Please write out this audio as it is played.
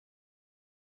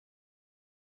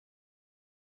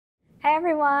Hi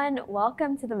everyone,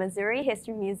 welcome to the Missouri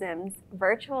History Museum's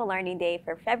Virtual Learning Day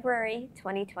for February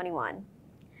 2021.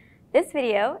 This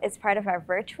video is part of our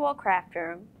virtual craft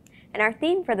room, and our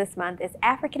theme for this month is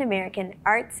African American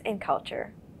Arts and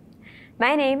Culture.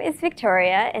 My name is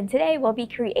Victoria, and today we'll be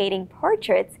creating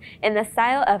portraits in the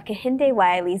style of Kehinde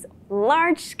Wiley's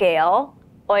large-scale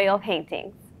oil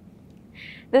paintings.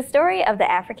 The story of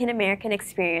the African American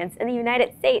experience in the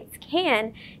United States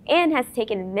can and has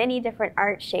taken many different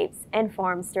art shapes and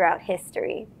forms throughout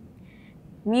history.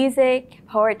 Music,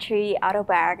 poetry,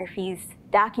 autobiographies,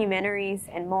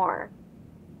 documentaries, and more.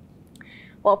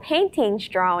 While paintings,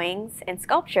 drawings, and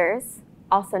sculptures,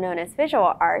 also known as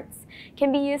visual arts,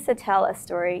 can be used to tell a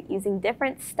story using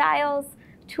different styles,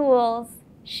 tools,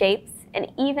 shapes,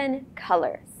 and even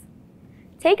colors.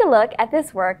 Take a look at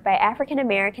this work by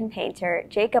African-American painter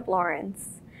Jacob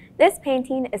Lawrence. This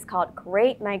painting is called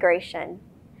Great Migration,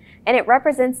 and it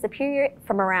represents the period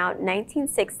from around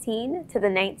 1916 to the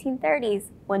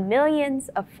 1930s when millions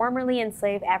of formerly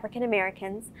enslaved African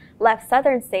Americans left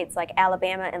southern states like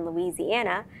Alabama and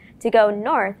Louisiana to go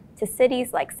north to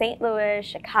cities like St. Louis,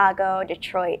 Chicago,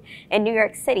 Detroit, and New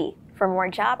York City for more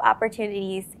job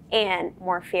opportunities and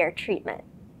more fair treatment.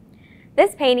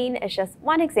 This painting is just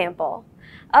one example.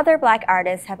 Other Black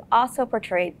artists have also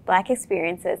portrayed Black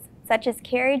experiences, such as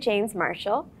Carrie James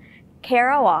Marshall,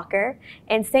 Kara Walker,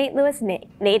 and St. Louis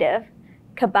native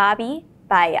Kababi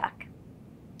Bayak.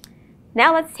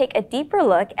 Now let's take a deeper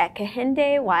look at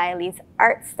Kehinde Wiley's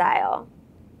art style.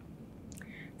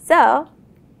 So,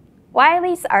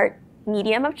 Wiley's art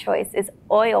medium of choice is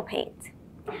oil paint.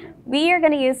 We are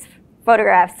going to use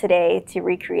photographs today to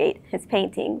recreate his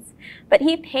paintings, but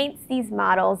he paints these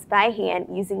models by hand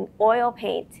using oil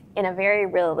paint in a very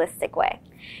realistic way.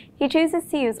 He chooses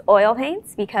to use oil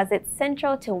paints because it's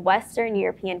central to Western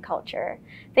European culture.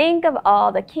 Think of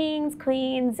all the kings,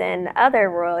 queens, and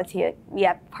other royalty we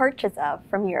have portraits of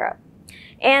from Europe,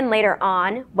 and later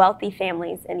on, wealthy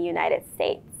families in the United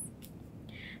States.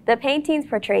 The paintings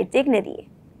portray dignity,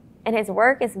 and his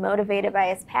work is motivated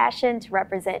by his passion to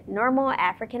represent normal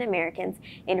African Americans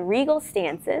in regal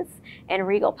stances and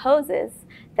regal poses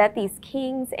that these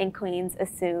kings and queens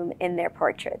assume in their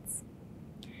portraits.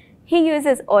 He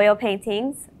uses oil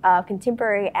paintings of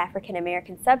contemporary African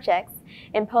American subjects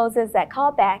in poses that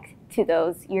call back to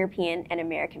those European and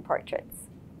American portraits.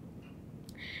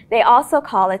 They also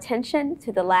call attention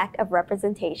to the lack of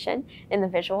representation in the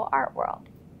visual art world.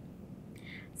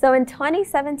 So in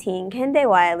 2017, Kehinde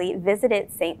Wiley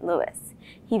visited St. Louis.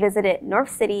 He visited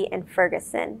North City and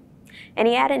Ferguson, and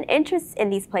he had an interest in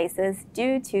these places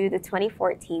due to the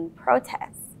 2014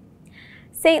 protests.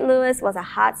 St. Louis was a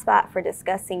hotspot for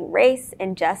discussing race,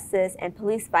 injustice, and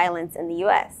police violence in the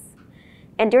U.S.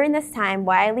 And during this time,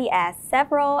 Wiley asked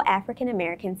several African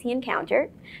Americans he encountered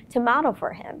to model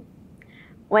for him.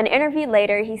 When interviewed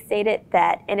later, he stated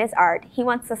that in his art, he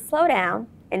wants to slow down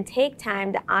and take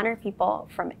time to honor people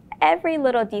from every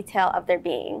little detail of their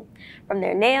being, from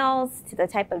their nails to the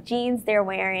type of jeans they're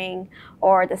wearing,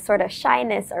 or the sort of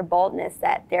shyness or boldness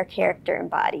that their character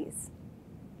embodies.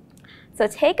 So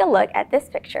take a look at this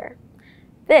picture.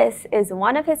 This is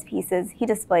one of his pieces he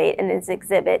displayed in his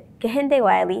exhibit, Kehinde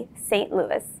Wiley, St.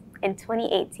 Louis, in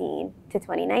 2018 to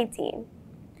 2019.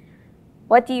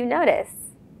 What do you notice?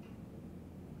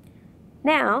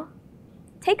 Now,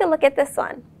 take a look at this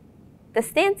one. The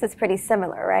stance is pretty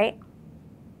similar, right?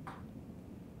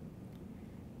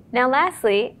 Now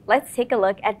lastly, let's take a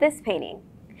look at this painting.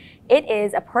 It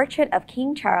is a portrait of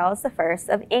King Charles I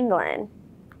of England.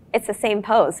 It's the same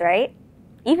pose, right?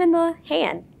 Even the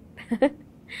hand.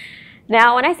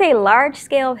 Now, when I say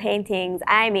large-scale paintings,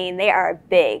 I mean they are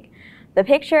big. The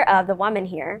picture of the woman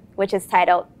here, which is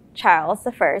titled Charles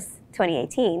I,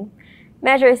 2018,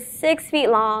 measures 6 feet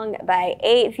long by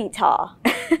 8 feet tall.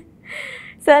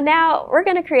 So now we're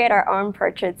going to create our own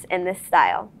portraits in this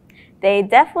style. They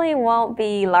definitely won't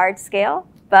be large scale,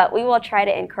 but we will try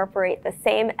to incorporate the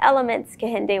same elements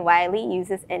Kehinde Wiley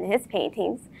uses in his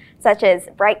paintings, such as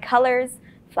bright colors,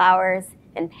 flowers,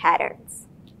 and patterns.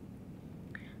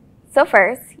 So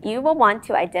first, you will want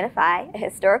to identify a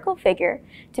historical figure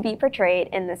to be portrayed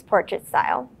in this portrait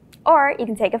style, or you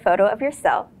can take a photo of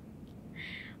yourself.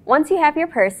 Once you have your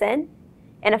person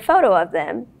and a photo of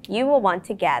them, you will want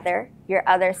to gather your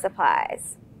other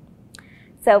supplies.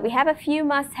 So we have a few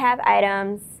must-have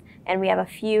items and we have a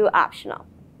few optional.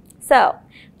 So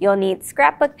you'll need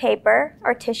scrapbook paper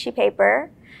or tissue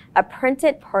paper, a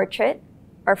printed portrait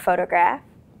or photograph.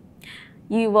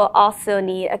 You will also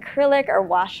need acrylic or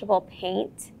washable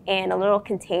paint and a little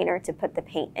container to put the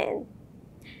paint in.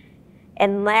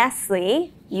 And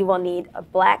lastly, you will need a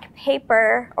black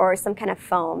paper or some kind of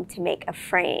foam to make a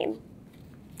frame.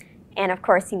 And of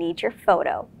course, you need your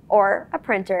photo or a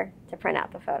printer to print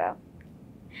out the photo.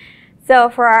 So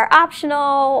for our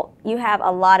optional, you have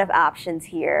a lot of options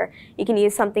here. You can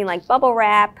use something like bubble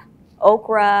wrap,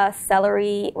 okra,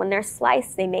 celery. When they're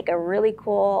sliced, they make a really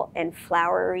cool and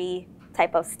flowery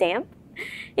type of stamp.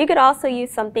 You could also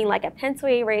use something like a pencil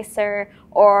eraser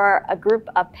or a group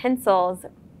of pencils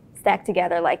stacked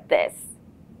together like this.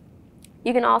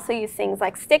 You can also use things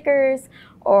like stickers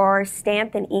or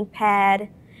stamped and ink pad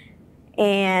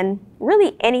and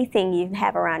really anything you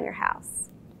have around your house.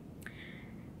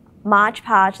 Mod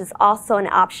Podge is also an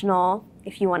optional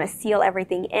if you want to seal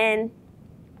everything in,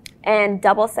 and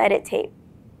double-sided tape,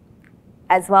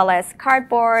 as well as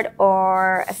cardboard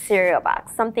or a cereal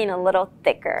box, something a little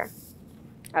thicker.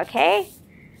 Okay,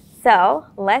 so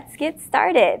let's get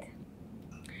started.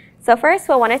 So first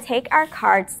we'll want to take our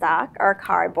cardstock or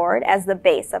cardboard as the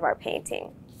base of our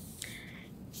painting.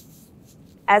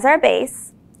 As our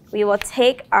base, we will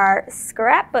take our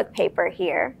scrapbook paper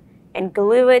here and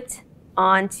glue it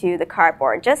onto the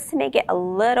cardboard just to make it a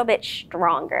little bit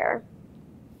stronger.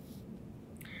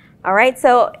 All right,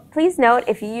 so please note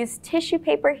if you use tissue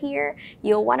paper here,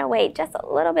 you'll want to wait just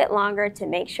a little bit longer to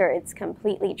make sure it's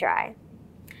completely dry.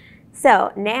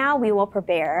 So now we will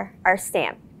prepare our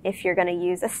stamp if you're going to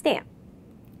use a stamp.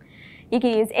 You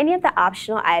can use any of the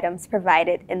optional items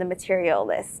provided in the material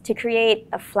list to create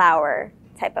a flower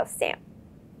type of stamp.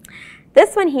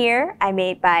 This one here I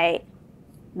made by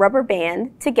rubber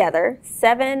band together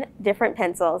 7 different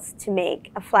pencils to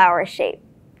make a flower shape.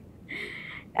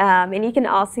 And you can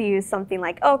also use something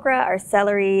like okra or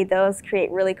celery. Those create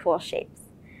really cool shapes.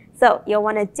 So you'll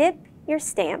want to dip your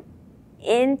stamp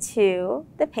into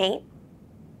the paint.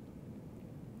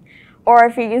 Or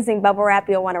if you're using bubble wrap,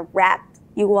 you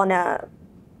want to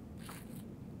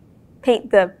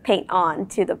paint the paint on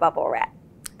to the bubble wrap,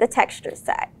 the texture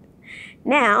side.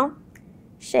 Now,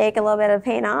 shake a little bit of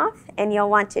paint off, and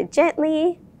you'll want to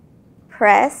gently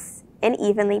press and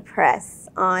evenly press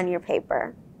on your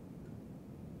paper.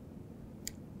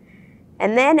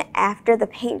 And then after the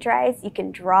paint dries, you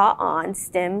can draw on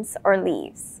stems or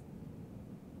leaves.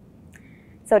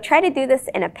 So try to do this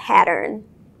in a pattern.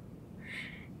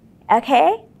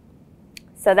 Okay,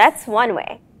 so that's one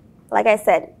way. Like I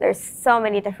said, there's so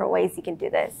many different ways you can do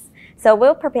this. So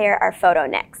we'll prepare our photo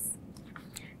next.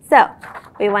 So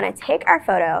we want to take our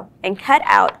photo and cut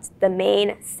out the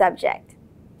main subject.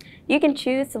 You can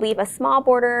choose to leave a small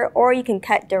border, or you can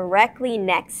cut directly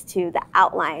next to the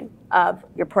outline of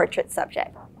your portrait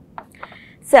subject.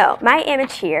 So my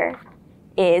image here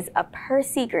is a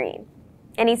Percy Green,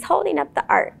 and he's holding up the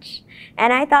arch.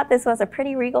 And I thought this was a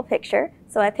pretty regal picture,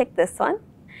 so I picked this one.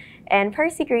 And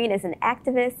Percy Green is an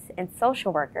activist and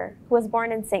social worker who was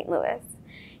born in St. Louis.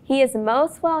 He is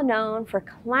most well known for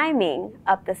climbing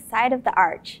up the side of the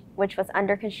arch, which was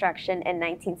under construction in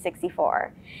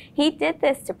 1964. He did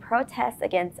this to protest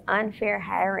against unfair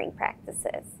hiring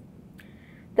practices.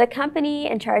 The company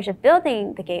in charge of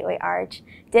building the Gateway Arch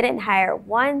didn't hire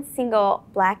one single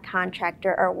black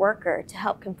contractor or worker to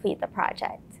help complete the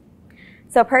project.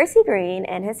 So Percy Green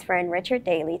and his friend Richard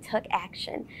Daley took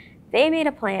action. They made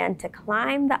a plan to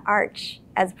climb the arch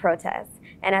as protest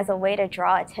and as a way to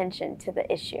draw attention to the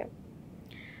issue.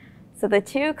 So the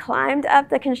two climbed up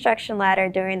the construction ladder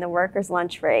during the workers'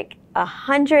 lunch break,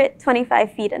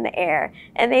 125 feet in the air,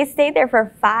 and they stayed there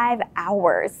for 5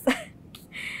 hours.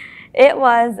 It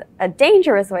was a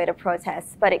dangerous way to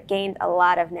protest, but it gained a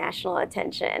lot of national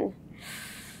attention.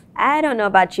 I don't know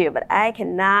about you, but I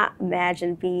cannot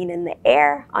imagine being in the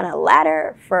air on a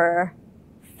ladder for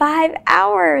 5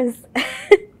 hours.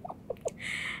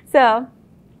 So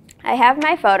I have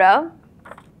my photo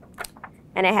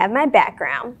and I have my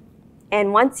background.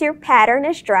 And once your pattern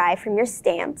is dry from your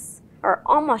stamps, or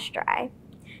almost dry,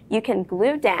 you can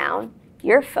glue down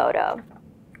your photo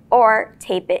or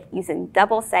tape it using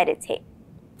double-sided tape.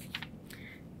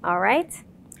 All right,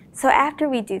 so after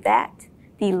we do that,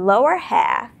 the lower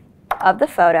half of the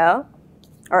photo,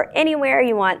 or anywhere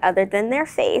you want other than their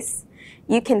face,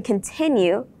 you can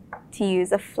continue to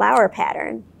use a flower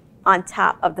pattern on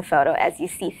top of the photo as you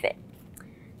see fit.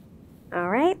 All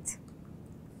right,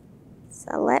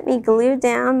 so let me glue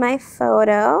down my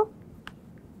photo.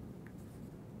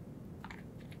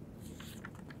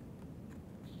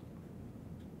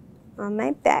 On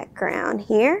my background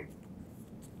here.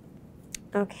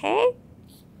 Okay,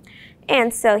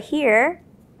 and so here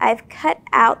I've cut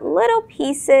out little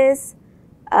pieces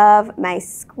of my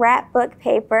scrapbook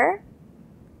paper.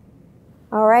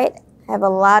 All right, I have a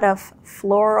lot of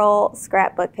floral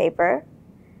scrapbook paper.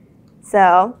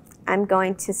 So I'm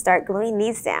going to start gluing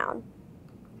these down.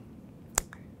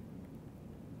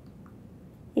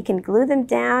 You can glue them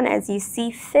down as you see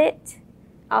fit.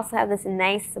 I also have this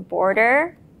nice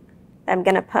border that I'm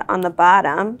going to put on the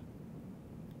bottom.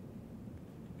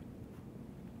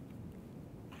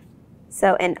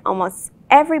 So in almost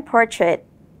every portrait,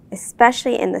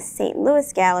 especially in the St.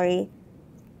 Louis gallery,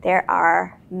 there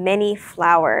are many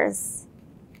flowers.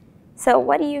 So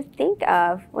what do you think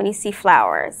of when you see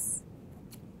flowers?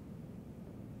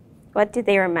 What do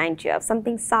they remind you of?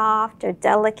 Something soft or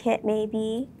delicate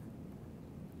maybe?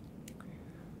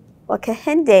 Well,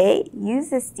 Kehinde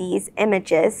uses these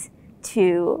images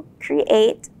to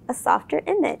create a softer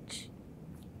image.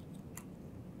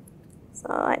 So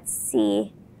let's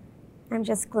see. I'm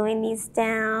just gluing these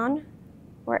down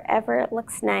wherever it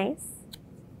looks nice.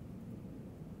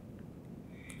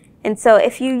 And so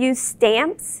if you use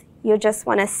stamps, you'll just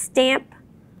want to stamp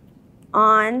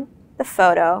on the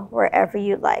photo wherever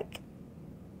you like.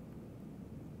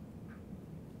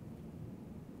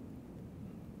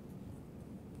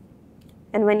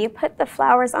 And when you put the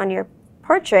flowers on your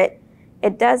portrait,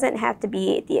 it doesn't have to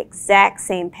be the exact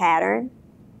same pattern,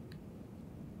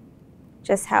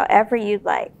 just however you'd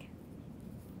like.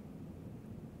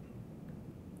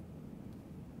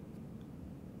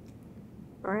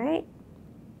 All right.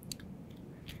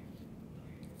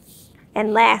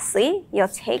 And lastly, you'll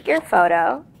take your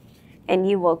photo and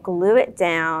you will glue it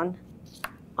down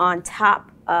on top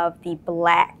of the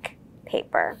black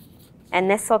paper.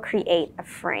 And this will create a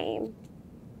frame.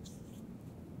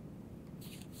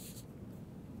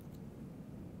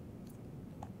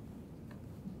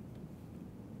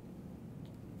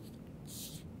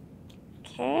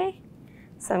 Okay,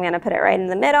 so I'm going to put it right in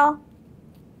the middle.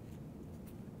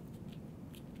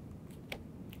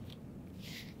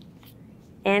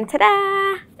 And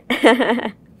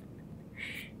ta-da!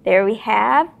 There we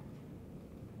have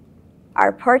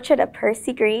our portrait of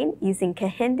Percy Green using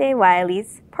Kehinde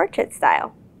Wiley's portrait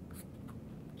style.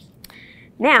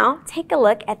 Now, take a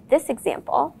look at this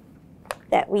example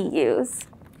that we use.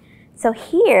 So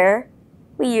here,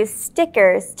 we use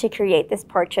stickers to create this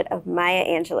portrait of Maya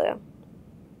Angelou.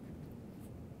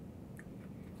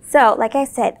 So, like I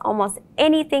said, almost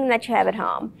anything that you have at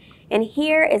home. And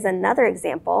here is another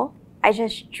example. I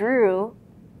just drew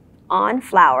on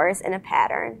flowers in a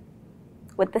pattern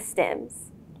with the stems.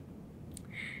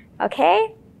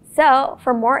 Okay, so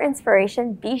for more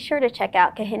inspiration, be sure to check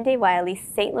out Kehinde Wiley's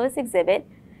St. Louis exhibit,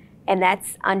 and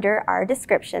that's under our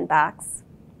description box.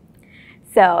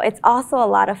 So it's also a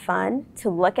lot of fun to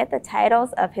look at the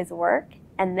titles of his work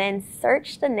and then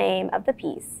search the name of the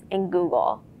piece in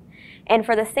Google. And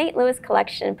for the St. Louis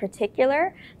collection in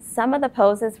particular, some of the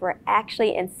poses were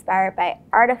actually inspired by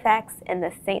artifacts in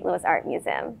the St. Louis Art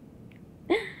Museum.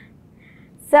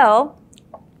 So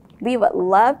we would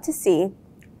love to see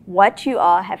what you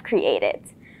all have created.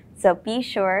 So be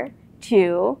sure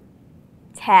to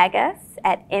tag us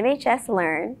at MHS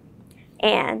Learn,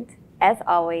 and as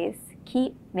always,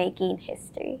 keep making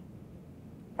history.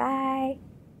 Bye.